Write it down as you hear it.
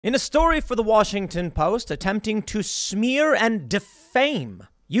In a story for the Washington Post attempting to smear and defame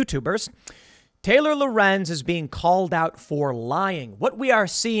YouTubers, Taylor Lorenz is being called out for lying. What we are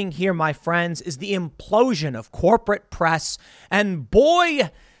seeing here, my friends, is the implosion of corporate press, and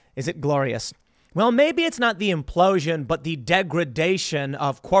boy, is it glorious. Well, maybe it's not the implosion, but the degradation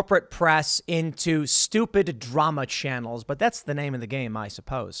of corporate press into stupid drama channels, but that's the name of the game, I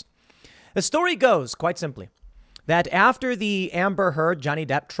suppose. The story goes, quite simply, that after the Amber Heard Johnny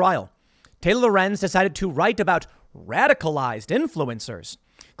Depp trial, Taylor Lorenz decided to write about radicalized influencers,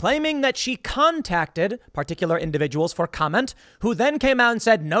 claiming that she contacted particular individuals for comment, who then came out and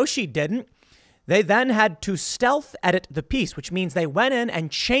said, no, she didn't. They then had to stealth edit the piece, which means they went in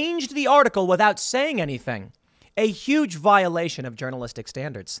and changed the article without saying anything. A huge violation of journalistic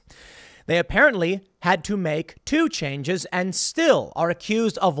standards. They apparently had to make 2 changes and still are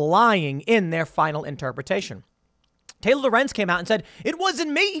accused of lying in their final interpretation. Taylor Lorenz came out and said, it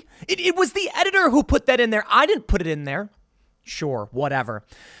wasn't me. It was the editor who put that in there. I didn't put it in there. Sure, whatever.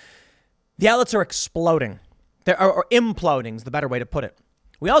 The outlets are exploding. Or imploding is the better way to put it.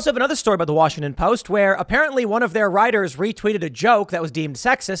 We also have another story about the Washington Post where apparently one of their writers retweeted a joke that was deemed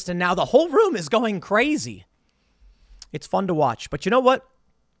sexist, and now the whole room is going crazy. It's fun to watch. But you know what?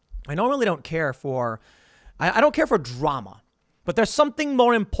 I normally don't care for... I don't care for drama. But there's something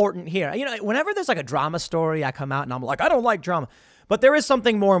more important here. You know, whenever there's like a drama story, I come out and I'm like, I don't like drama. But there is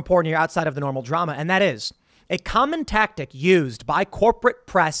something more important here outside of the normal drama, and that is a common tactic used by corporate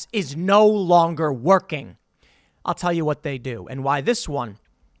press is no longer working. I'll tell you what they do and why this one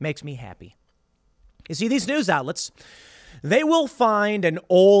makes me happy. You see, these news outlets, they will find an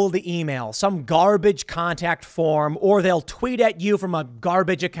old email, some garbage contact form, or they'll tweet at you from a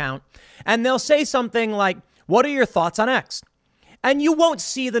garbage account, and they'll say something like, what are your thoughts on X? And you won't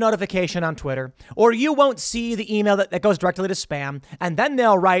see the notification on Twitter, or you won't see the email that goes directly to spam. And then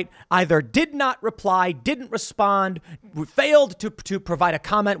they'll write either did not reply, didn't respond, failed to provide a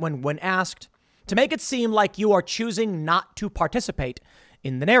comment when asked, to make it seem like you are choosing not to participate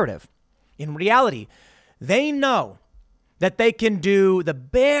in the narrative. In reality, they know that they can do the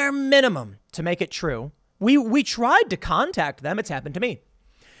bare minimum to make it true. We tried to contact them. It's happened to me.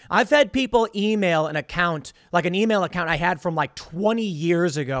 I've had people email an account, like an email account I had from like 20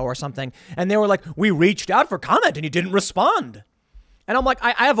 years ago or something. And they were like, we reached out for comment and you didn't respond. And I'm like,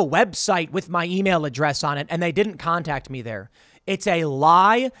 I have a website with my email address on it and they didn't contact me there. It's a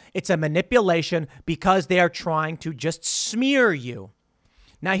lie. It's a manipulation because they are trying to just smear you.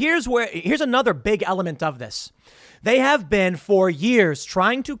 Now, here's another big element of this. They have been for years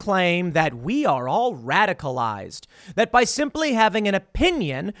trying to claim that we are all radicalized, that by simply having an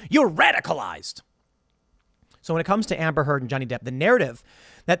opinion, you're radicalized. So when it comes to Amber Heard and Johnny Depp, the narrative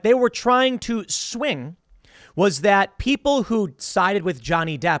that they were trying to swing was that people who sided with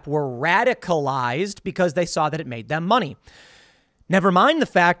Johnny Depp were radicalized because they saw that it made them money. Never mind the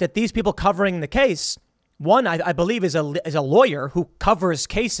fact that these people covering the case, one, I believe, is a lawyer who covers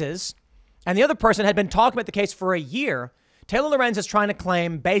cases, and the other person had been talking about the case for a year. Taylor Lorenz is trying to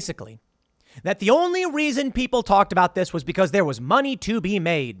claim, basically, that the only reason people talked about this was because there was money to be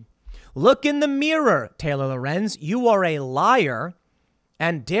made. Look in the mirror, Taylor Lorenz. You are a liar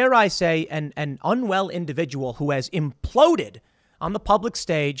and, dare I say, an unwell individual who has imploded on the public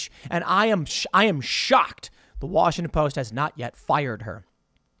stage, and I am shocked the Washington Post has not yet fired her.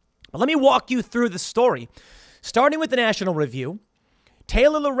 But let me walk you through the story. Starting with the National Review,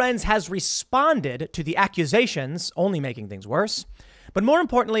 Taylor Lorenz has responded to the accusations, only making things worse. But more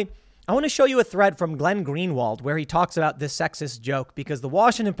importantly, I want to show you a thread from Glenn Greenwald where he talks about this sexist joke because the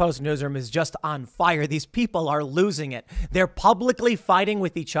Washington Post newsroom is just on fire. These people are losing it. They're publicly fighting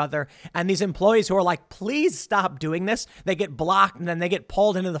with each other. And these employees who are like, please stop doing this, they get blocked and then they get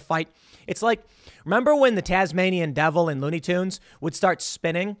pulled into the fight. It's like, remember when the Tasmanian devil in Looney Tunes would start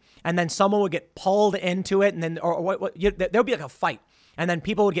spinning and then someone would get pulled into it and then there'll be like a fight. And then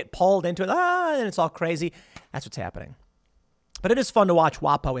people would get pulled into it, and it's all crazy. That's what's happening. But it is fun to watch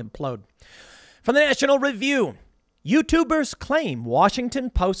WAPO implode. From the National Review, YouTubers claim Washington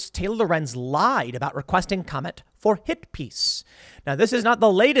Post's Taylor Lorenz lied about requesting comment for hit piece. Now, this is not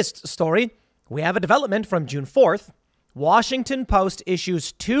the latest story. We have a development from June 4th. Washington Post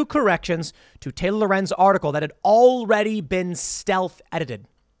issues 2 corrections to Taylor Lorenz's article that had already been stealth edited.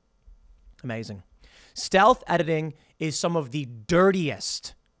 Amazing. Stealth editing is some of the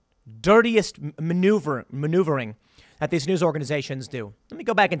dirtiest maneuvering that these news organizations do. Let me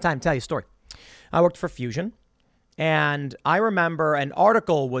go back in time and tell you a story. I worked for Fusion, and I remember an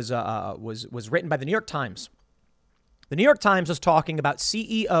article was written by the New York Times. The New York Times was talking about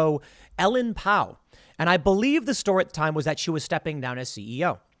CEO Ellen Pao, and I believe the story at the time was that she was stepping down as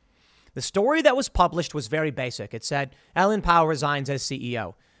CEO. The story that was published was very basic. It said, Ellen Powell resigns as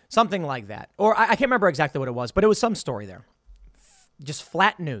CEO. Something like that. Or I can't remember exactly what it was, but it was some story there. Just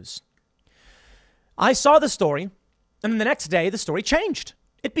flat news. I saw the story, and then the next day, the story changed.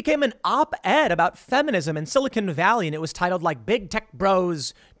 It became an op-ed about feminism in Silicon Valley, and it was titled like Big Tech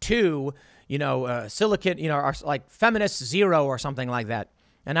Bros 2, Silicon, or like Feminist Zero or something like that.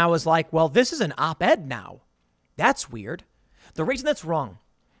 And I was like, well, this is an op-ed now. That's weird. The reason that's wrong,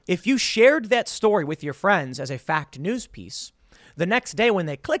 if you shared that story with your friends as a fact news piece, the next day when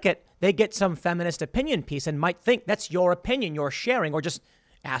they click it, they get some feminist opinion piece and might think that's your opinion you're sharing or just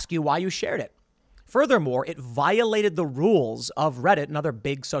ask you why you shared it. Furthermore, it violated the rules of Reddit and other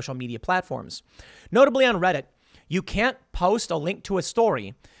big social media platforms. Notably on Reddit, you can't post a link to a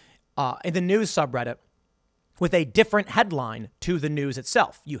story in the news subreddit with a different headline to the news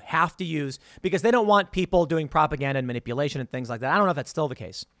itself. You have to use, because they don't want people doing propaganda and manipulation and things like that. I don't know if that's still the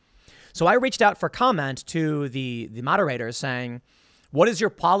case. So I reached out for comment to the moderators saying, what is your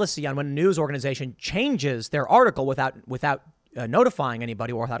policy on when a news organization changes their article without notifying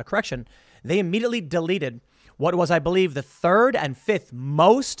anybody or without a correction? They immediately deleted what was, I believe, the third and fifth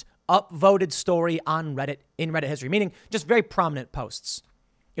most upvoted story on Reddit in Reddit history, meaning just very prominent posts.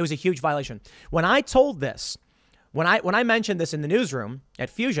 It was a huge violation. When I told this, when I mentioned this in the newsroom at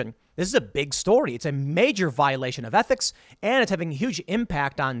Fusion, this is a big story. It's a major violation of ethics, and it's having a huge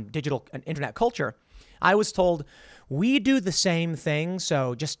impact on digital and internet culture. I was told, we do the same thing,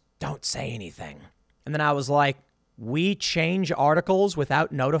 so just don't say anything. And then I was like, we change articles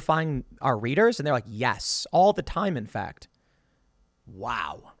without notifying our readers? And they're like, yes, all the time, in fact.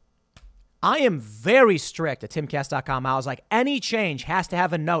 Wow. I am very strict at timcast.com. I was like, any change has to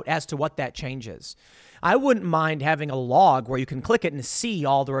have a note as to what that change is. I wouldn't mind having a log where you can click it and see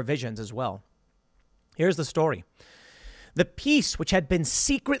all the revisions as well. Here's the story. The piece, which had been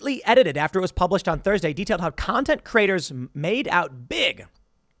secretly edited after it was published on Thursday, detailed how content creators made out big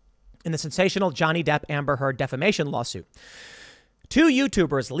in the sensational Johnny Depp Amber Heard defamation lawsuit. Two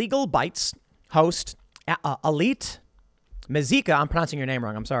YouTubers, Legal Bites host Elite Mizika, I'm pronouncing your name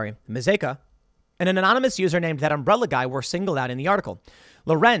wrong, I'm sorry, Mizika, and an anonymous user named That Umbrella Guy were singled out in the article.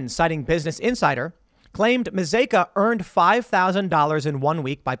 Lorenz, citing Business Insider, claimed Mizika earned $5,000 in 1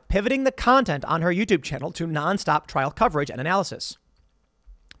 week by pivoting the content on her YouTube channel to nonstop trial coverage and analysis.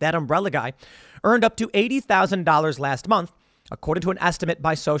 That Umbrella Guy earned up to $80,000 last month, according to an estimate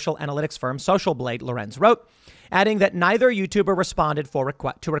by social analytics firm Social Blade, Lorenz wrote, adding that neither YouTuber responded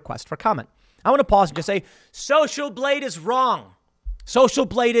to request for comment. I want to pause and just say, Social Blade is wrong. Social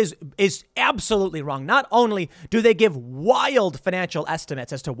Blade is absolutely wrong. Not only do they give wild financial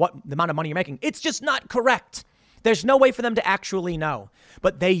estimates as to what the amount of money you're making, it's just not correct. There's no way for them to actually know.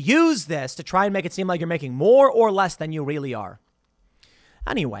 But they use this to try and make it seem like you're making more or less than you really are.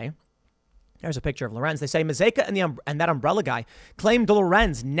 Anyway, there's a picture of Lorenz. They say Mizika and That Umbrella Guy claimed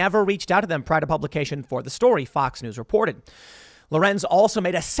Lorenz never reached out to them prior to publication for the story, Fox News reported. Lorenz also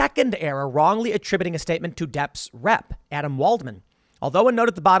made a second error, wrongly attributing a statement to Depp's rep, Adam Waldman. Although a note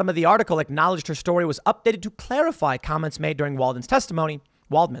at the bottom of the article acknowledged her story was updated to clarify comments made during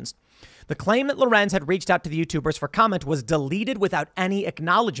Waldman's, the claim that Lorenz had reached out to the YouTubers for comment was deleted without any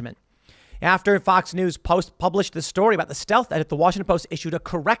acknowledgement. After Fox News published the story about the stealth edit, the Washington Post issued a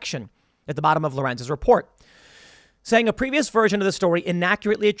correction at the bottom of Lorenz's report, saying a previous version of the story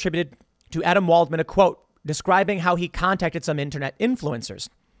inaccurately attributed to Adam Waldman a quote describing how he contacted some internet influencers.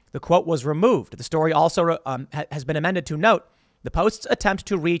 The quote was removed. The story also has been amended to note the Post's attempt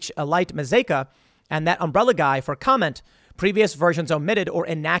to reach Elite Mizika and That Umbrella Guy for comment. Previous versions omitted or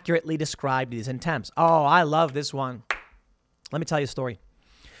inaccurately described these intents. Oh, I love this one. Let me tell you a story.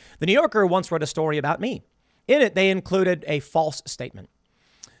 The New Yorker once wrote a story about me. In it, they included a false statement.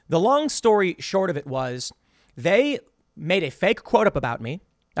 The long story short of it was they made a fake quote up about me.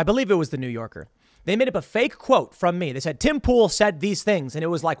 I believe it was the New Yorker. They made up a fake quote from me. They said, Tim Pool said these things. And it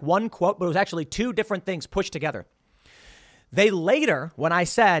was like one quote, but it was actually two different things pushed together. They later, when I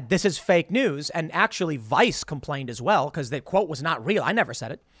said this is fake news, and actually Vice complained as well because the quote was not real. I never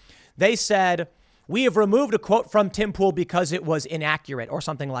said it. They said, we have removed a quote from Tim Pool because it was inaccurate or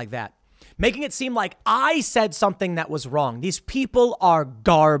something like that, making it seem like I said something that was wrong. These people are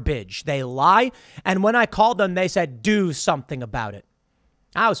garbage. They lie. And when I called them, they said, do something about it.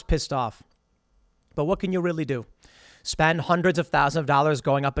 I was pissed off. But what can you really do? Spend hundreds of thousands of dollars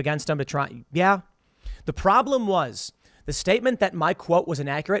going up against them to try? Yeah. The problem was the statement that my quote was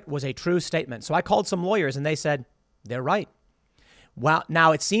inaccurate was a true statement. So I called some lawyers and they said, they're right. Well,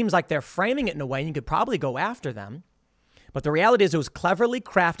 now it seems like they're framing it in a way and you could probably go after them. But the reality is it was cleverly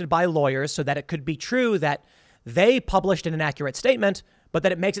crafted by lawyers so that it could be true that they published an inaccurate statement, but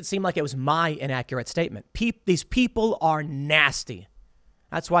that it makes it seem like it was my inaccurate statement. These people are nasty.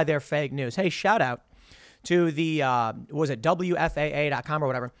 That's why they're fake news. Hey, shout out to the, was it WFAA.com or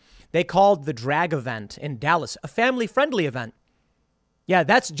whatever? They called the drag event in Dallas a family-friendly event. Yeah,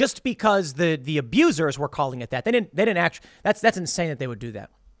 that's just because the abusers were calling it that. They didn't actually, that's insane that they would do that.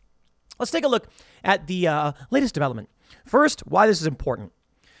 Let's take a look at the latest development. First, why this is important.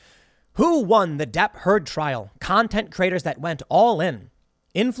 Who won the Depp Heard trial? Content creators that went all in.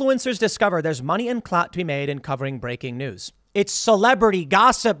 Influencers discover there's money and clout to be made in covering breaking news. It's celebrity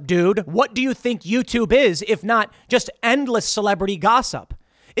gossip, dude. What do you think YouTube is, if not just endless celebrity gossip?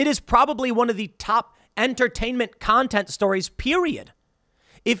 It is probably one of the top entertainment content stories, period.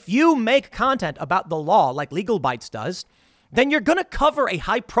 If you make content about the law like Legal Bites does, then you're going to cover a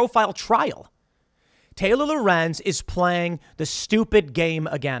high-profile trial. Taylor Lorenz is playing the stupid game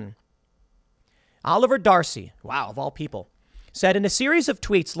again. Oliver Darcy, wow, of all people, said in a series of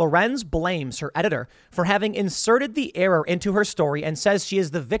tweets, Lorenz blames her editor for having inserted the error into her story and says she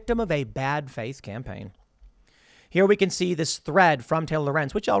is the victim of a bad faith campaign. Here we can see this thread from Taylor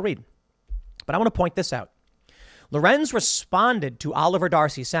Lorenz, which I'll read. But I want to point this out. Lorenz responded to Oliver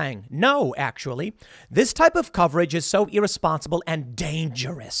Darcy saying, no, actually, this type of coverage is so irresponsible and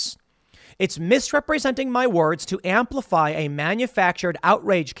dangerous. It's misrepresenting my words to amplify a manufactured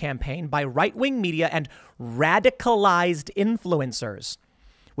outrage campaign by right-wing media and radicalized influencers,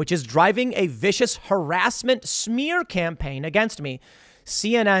 which is driving a vicious harassment smear campaign against me.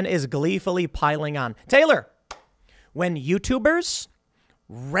 CNN is gleefully piling on. Taylor, when YouTubers,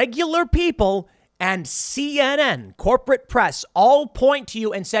 regular people, and CNN, corporate press, all point to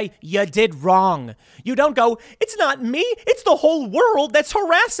you and say, you did wrong. You don't go, it's not me, it's the whole world that's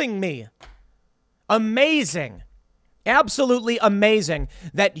harassing me. Amazing. Absolutely amazing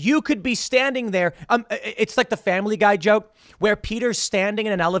that you could be standing there. It's like the Family Guy joke where Peter's standing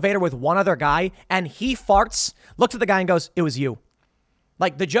in an elevator with one other guy and he farts, looks at the guy and goes, it was you.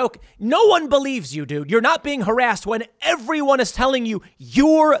 Like the joke, no one believes you, dude. You're not being harassed when everyone is telling you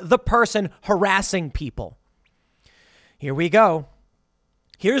you're the person harassing people. Here we go.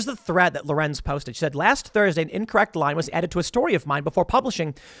 Here's the thread that Lorenz posted. She said, last Thursday, an incorrect line was added to a story of mine before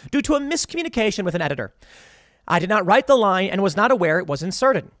publishing due to a miscommunication with an editor. I did not write the line and was not aware it was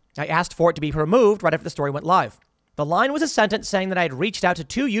inserted. I asked for it to be removed right after the story went live. The line was a sentence saying that I had reached out to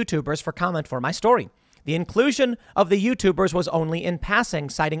 2 YouTubers for comment for my story. The inclusion of the YouTubers was only in passing,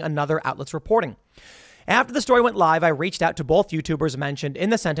 citing another outlet's reporting. After the story went live, I reached out to both YouTubers mentioned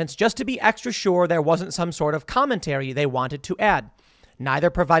in the sentence just to be extra sure there wasn't some sort of commentary they wanted to add. Neither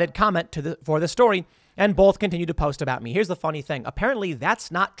provided comment for the story, and both continued to post about me. Here's the funny thing. Apparently,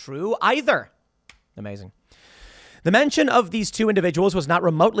 that's not true either. Amazing. The mention of these 2 individuals was not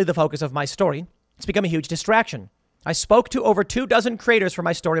remotely the focus of my story. It's become a huge distraction. I spoke to over 24 creators for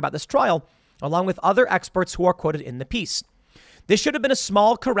my story about this trial, along with other experts who are quoted in the piece. This should have been a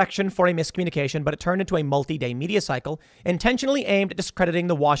small correction for a miscommunication, but it turned into a multi-day media cycle intentionally aimed at discrediting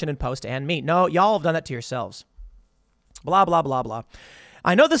the Washington Post and me. No, y'all have done that to yourselves. Blah, blah, blah, blah.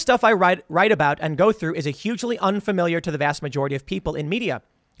 I know the stuff I write about and go through is hugely unfamiliar to the vast majority of people in media.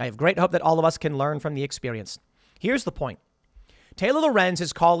 I have great hope that all of us can learn from the experience. Here's the point. Taylor Lorenz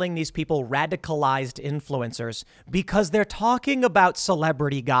is calling these people radicalized influencers because they're talking about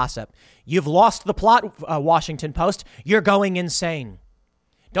celebrity gossip. You've lost the plot, Washington Post. You're going insane.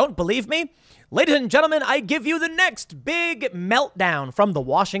 Don't believe me? Ladies and gentlemen, I give you the next big meltdown from the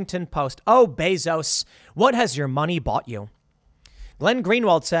Washington Post. Oh, Bezos, what has your money bought you? Glenn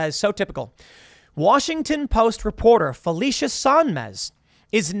Greenwald says, so typical. Washington Post reporter Felicia Sonmez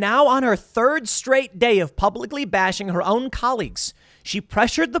is now on her 3rd straight day of publicly bashing her own colleagues. She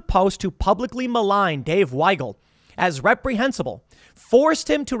pressured the Post to publicly malign Dave Weigel as reprehensible, forced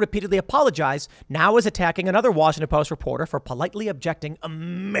him to repeatedly apologize, now is attacking another Washington Post reporter for politely objecting.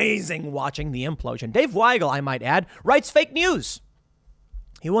 Amazing watching the implosion. Dave Weigel, I might add, writes fake news.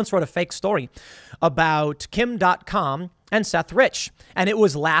 He once wrote a fake story about Kim.com and Seth Rich, and it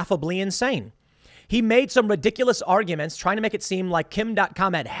was laughably insane. He made some ridiculous arguments trying to make it seem like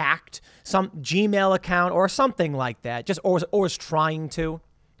Kim.com had hacked some Gmail account or something like that, or was trying to.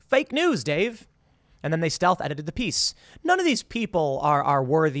 Fake news, Dave. And then they stealth edited the piece. None of these people are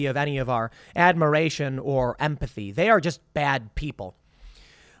worthy of any of our admiration or empathy. They are just bad people.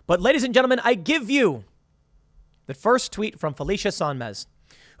 But ladies and gentlemen, I give you the first tweet from Felicia Sonmez,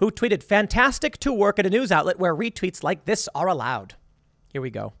 who tweeted, fantastic to work at a news outlet where retweets like this are allowed. Here we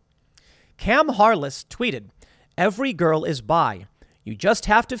go. Cam Harless tweeted, every girl is bi. You just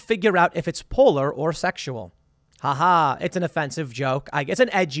have to figure out if it's polar or sexual. Haha, it's an offensive joke. I guess an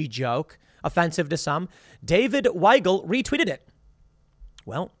edgy joke, offensive to some. David Weigel retweeted it.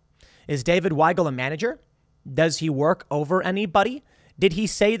 Well, is David Weigel a manager? Does he work over anybody? Did he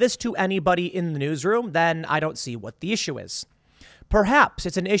say this to anybody in the newsroom? Then I don't see what the issue is. Perhaps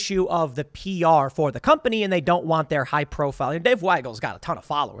it's an issue of the PR for the company and they don't want their high profile. And Dave Weigel's got a ton of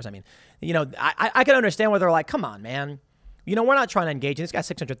followers. I mean, I can understand where they're like, come on, man. We're not trying to engage. This guy's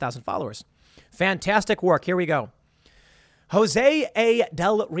 600,000 followers. Fantastic work. Here we go. Jose A.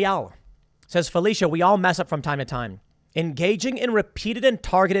 Del Real says, Felicia, we all mess up from time to time. Engaging in repeated and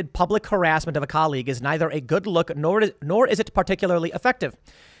targeted public harassment of a colleague is neither a good look nor is it particularly effective.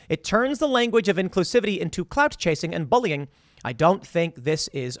 It turns the language of inclusivity into clout chasing and bullying. I don't think this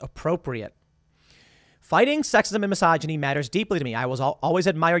is appropriate. Fighting sexism and misogyny matters deeply to me. I will always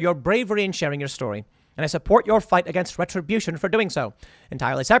admire your bravery in sharing your story, and I support your fight against retribution for doing so.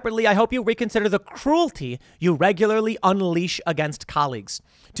 Entirely separately, I hope you reconsider the cruelty you regularly unleash against colleagues.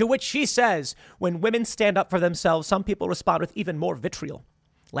 To which she says, when women stand up for themselves, some people respond with even more vitriol.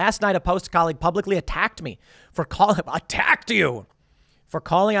 Last night, a Post colleague publicly attacked me for calling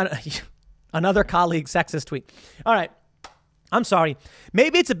on another colleague's sexist tweet. All right. I'm sorry.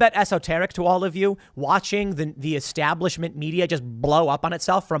 Maybe it's a bit esoteric to all of you watching the establishment media just blow up on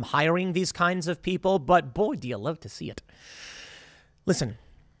itself from hiring these kinds of people. But boy, do you love to see it. Listen,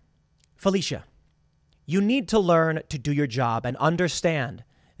 Felicia, you need to learn to do your job and understand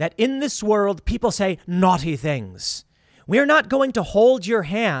that in this world, people say naughty things. We're not going to hold your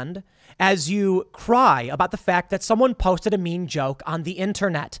hand as you cry about the fact that someone posted a mean joke on the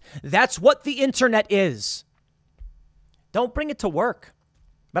internet. That's what the internet is. Don't bring it to work.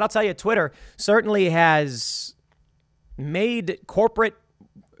 But I'll tell you, Twitter certainly has made corporate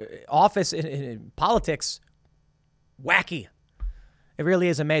office in politics wacky. It really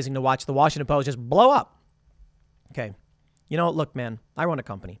is amazing to watch the Washington Post just blow up. Okay. Look, man, I run a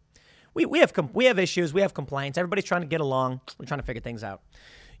company. We have issues. We have complaints. Everybody's trying to get along. We're trying to figure things out.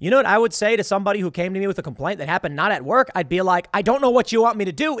 You know what I would say to somebody who came to me with a complaint that happened not at work? I'd be like, I don't know what you want me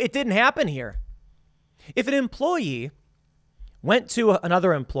to do. It didn't happen here. If an employee went to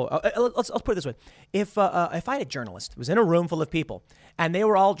another employee. Let's put it this way. If I had a journalist who was in a room full of people and they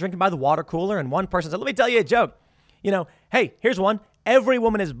were all drinking by the water cooler and one person said, let me tell you a joke. Hey, here's one. Every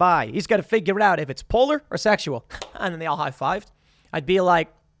woman is bi. He's got to figure out if it's polar or sexual. And then they all high-fived. I'd be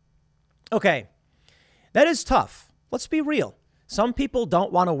like, okay, that is tough. Let's be real. Some people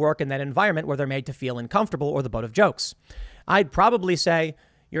don't want to work in that environment where they're made to feel uncomfortable or the butt of jokes. I'd probably say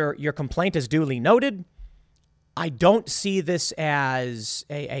your complaint is duly noted. I don't see this as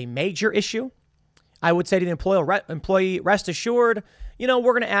a major issue. I would say to the employee, rest assured, we're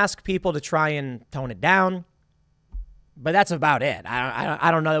going to ask people to try and tone it down. But that's about it.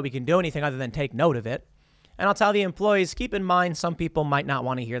 I don't know that we can do anything other than take note of it. And I'll tell the employees, keep in mind, some people might not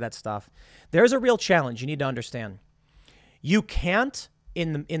want to hear that stuff. There's a real challenge you need to understand. You can't,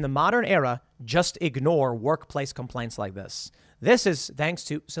 in the modern era, just ignore workplace complaints like this. This is thanks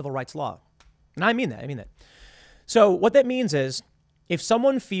to civil rights law. And I mean that. So what that means is if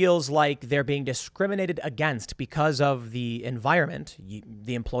someone feels like they're being discriminated against because of the environment,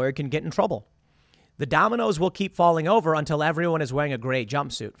 the employer can get in trouble. The dominoes will keep falling over until everyone is wearing a gray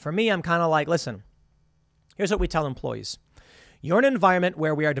jumpsuit. For me, I'm kind of like, listen, here's what we tell employees. You're in an environment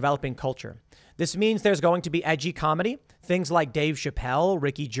where we are developing culture. This means there's going to be edgy comedy, things like Dave Chappelle,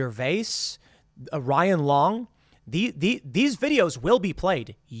 Ricky Gervais, Ryan Long. These videos will be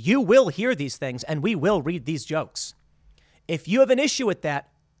played. You will hear these things and we will read these jokes. If you have an issue with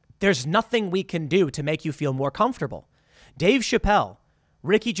that, there's nothing we can do to make you feel more comfortable. Dave Chappelle,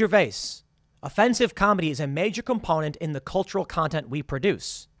 Ricky Gervais, offensive comedy is a major component in the cultural content we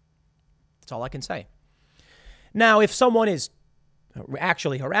produce. That's all I can say. Now, if someone is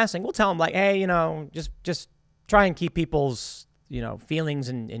actually harassing, we'll tell them like, hey, just try and keep people's, feelings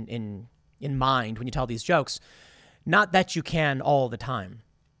in mind when you tell these jokes. Not that you can all the time.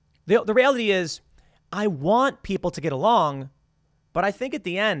 The reality is, I want people to get along, but I think at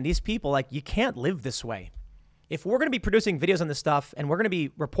the end, these people, you can't live this way. If we're going to be producing videos on this stuff and we're going to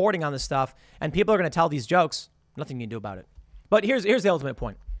be reporting on this stuff and people are going to tell these jokes, nothing you can do about it. But here's the ultimate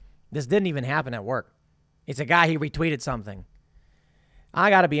point. This didn't even happen at work. It's a guy, he retweeted something. I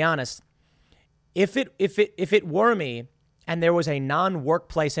got to be honest. If it were me and there was a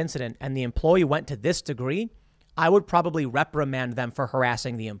non-workplace incident and the employee went to this degree, I would probably reprimand them for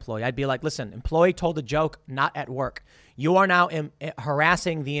harassing the employee. I'd be like, listen, employee told a joke, not at work. You are now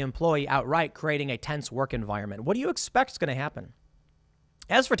harassing the employee outright, creating a tense work environment. What do you expect is going to happen?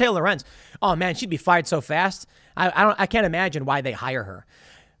 As for Taylor Lorenz, oh man, she'd be fired so fast. I can't imagine why they hire her.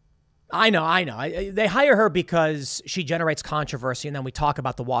 I know. They hire her because she generates controversy, and then we talk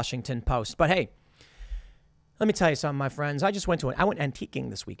about the Washington Post. But hey, Let me tell you something, my friends. I went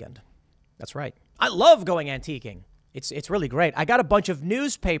antiquing this weekend. That's right. I love going antiquing. It's really great. I got a bunch of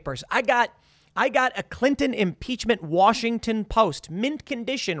newspapers. I got a Clinton impeachment Washington Post, mint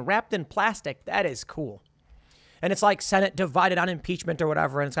condition, wrapped in plastic. That is cool. And it's like Senate divided on impeachment or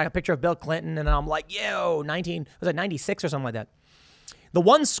whatever. And it's got a picture of Bill Clinton. And I'm like, 96 or something like that. The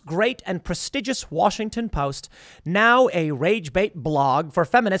once great and prestigious Washington Post, now a rage bait blog for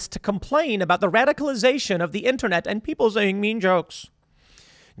feminists to complain about the radicalization of the internet and people saying mean jokes.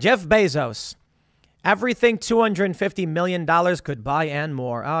 Jeff Bezos, everything $250 million could buy and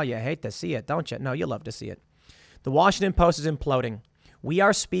more. Oh, you hate to see it, don't you? No, you love to see it. The Washington Post is imploding. We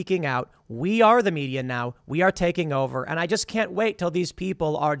are speaking out. We are the media now. We are taking over. And I just can't wait till these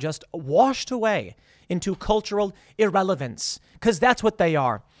people are just washed away into cultural irrelevance, because that's what they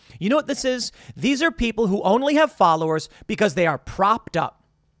are. You know what this is? These are people who only have followers because they are propped up.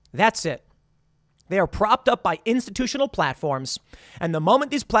 That's it. They are propped up by institutional platforms. And the moment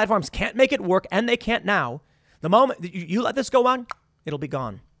these platforms can't make it work, and they can't now, the moment you let this go on, it'll be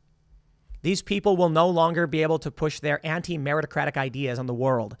gone. These people will no longer be able to push their anti-meritocratic ideas on the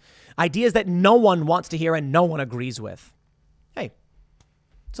world. Ideas that no one wants to hear and no one agrees with. Hey,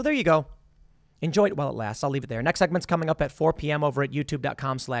 so there you go. Enjoy it while it lasts. I'll leave it there. Next segment's coming up at 4 p.m. over at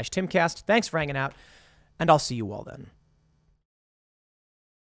youtube.com/Timcast. Thanks for hanging out, and I'll see you all then.